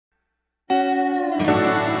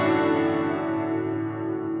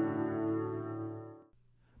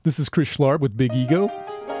This is Chris Schlarb with Big Ego.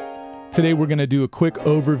 Today we're going to do a quick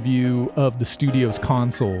overview of the studio's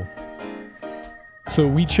console. So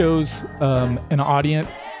we chose an Audient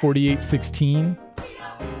 4816.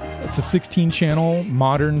 It's a 16-channel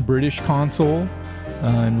modern British console.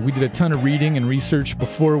 And we did a ton of reading and research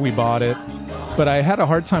before we bought it. But I had a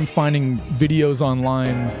hard time finding videos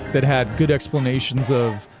online that had good explanations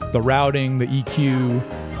of the routing, the EQ,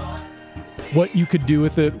 what you could do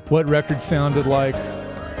with it, what records sounded like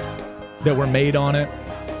that were made on it.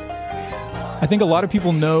 I think a lot of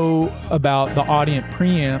people know about the Audient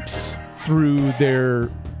preamps through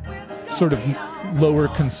their sort of lower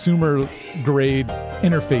consumer grade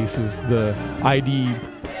interfaces, the ID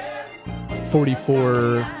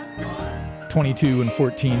 44, 22, and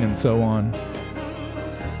 14, and so on.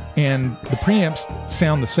 And the preamps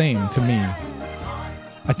sound the same to me.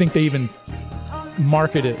 I think they even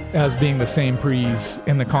market it as being the same pre's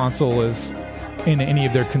in the console as in any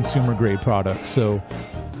of their consumer grade products. So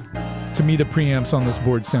to me, the preamps on this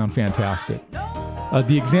board sound fantastic.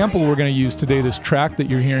 The example we're going to use today, this track that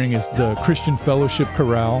you're hearing, is the Christian Fellowship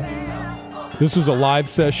Chorale. This was a live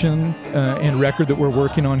session and record that we're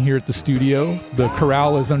working on here at the studio. The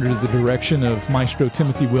chorale is under the direction of Maestro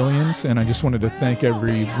Timothy Williams, and I just wanted to thank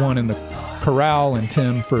everyone in the chorale and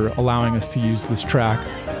Tim for allowing us to use this track.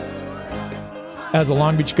 As a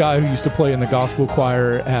Long Beach guy who used to play in the gospel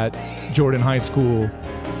choir at Jordan High School,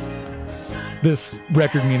 this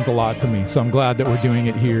record means a lot to me, so I'm glad that we're doing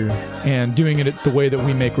it here and doing it the way that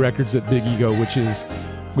we make records at Big Ego, which is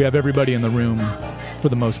we have everybody in the room for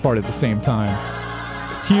the most part at the same time.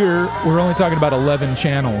 Here, we're only talking about 11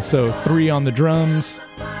 channels, so 3 on the drums,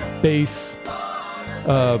 bass,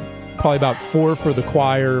 probably about 4 for the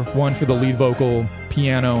choir, 1 for the lead vocal,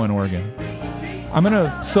 piano, and organ. I'm going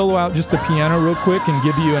to solo out just the piano real quick and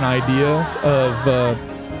give you an idea of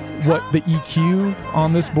what the EQ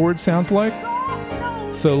on this board sounds like.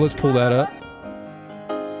 So let's pull that up.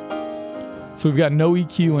 So we've got no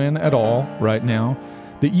EQ in at all right now.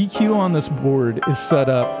 The EQ on this board is set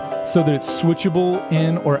up so that it's switchable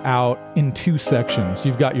in or out in 2 sections.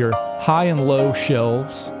 You've got your high and low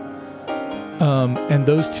shelves, and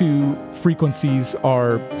those 2 frequencies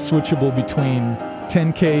are switchable between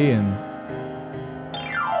 10K and,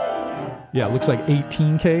 yeah, it looks like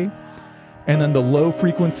 18K. And then the low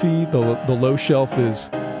frequency, the low shelf is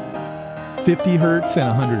 50 hertz and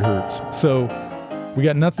 100 hertz. So we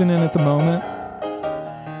got nothing in at the moment.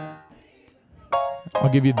 I'll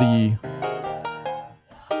give you the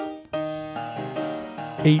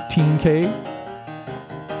 18K.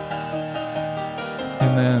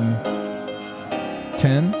 And then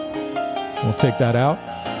 10. We'll take that out.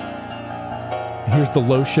 Here's the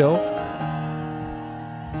low shelf.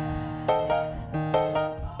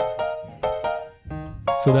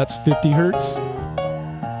 So that's 50 hertz,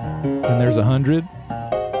 and there's 100.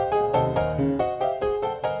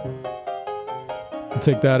 We'll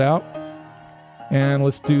take that out, and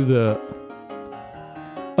let's do the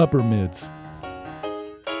upper mids.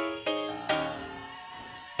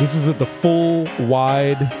 This is at the full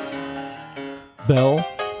wide bell,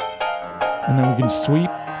 and then we can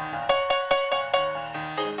sweep.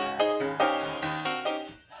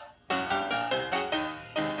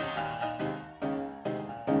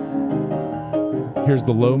 Here's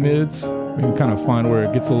the low mids. We can kind of find where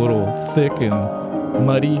it gets a little thick and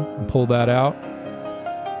muddy and pull that out.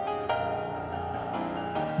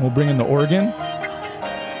 We'll bring in the organ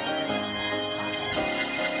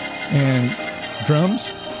and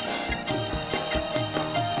drums,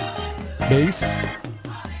 bass.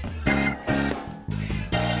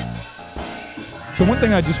 So one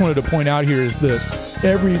thing I just wanted to point out here is that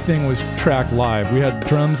everything was tracked live. We had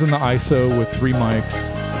drums in the ISO with 3 mics.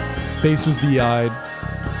 Bass was DI'd,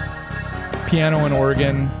 piano and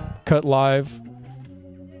organ cut live,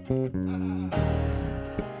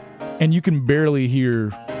 and you can barely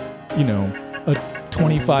hear, you know, a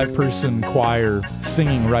 25-person choir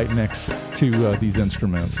singing right next to these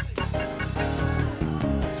instruments.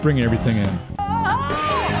 It's bringing everything in.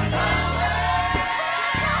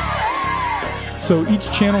 So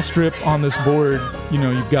each channel strip on this board, you know,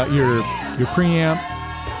 you've got your preamp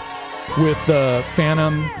with the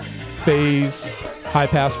Phantom, phase, high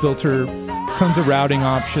pass filter, tons of routing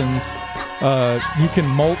options. You can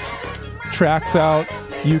mult tracks out.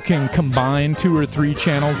 You can combine 2 or 3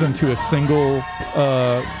 channels into a single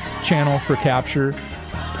channel for capture.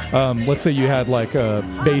 Let's say you had like a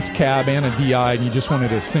bass cab and a DI and you just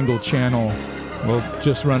wanted a single channel. Well,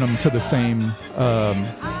 just run them to the same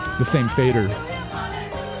fader.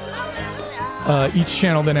 Each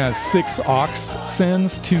channel then has 6 aux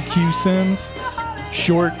sends, 2 Q sends,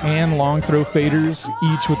 short and long throw faders,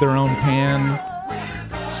 each with their own pan,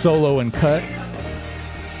 solo, and cut.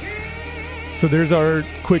 So there's our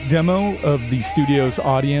quick demo of the Studio's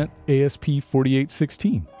Audient ASP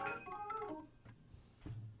 4816.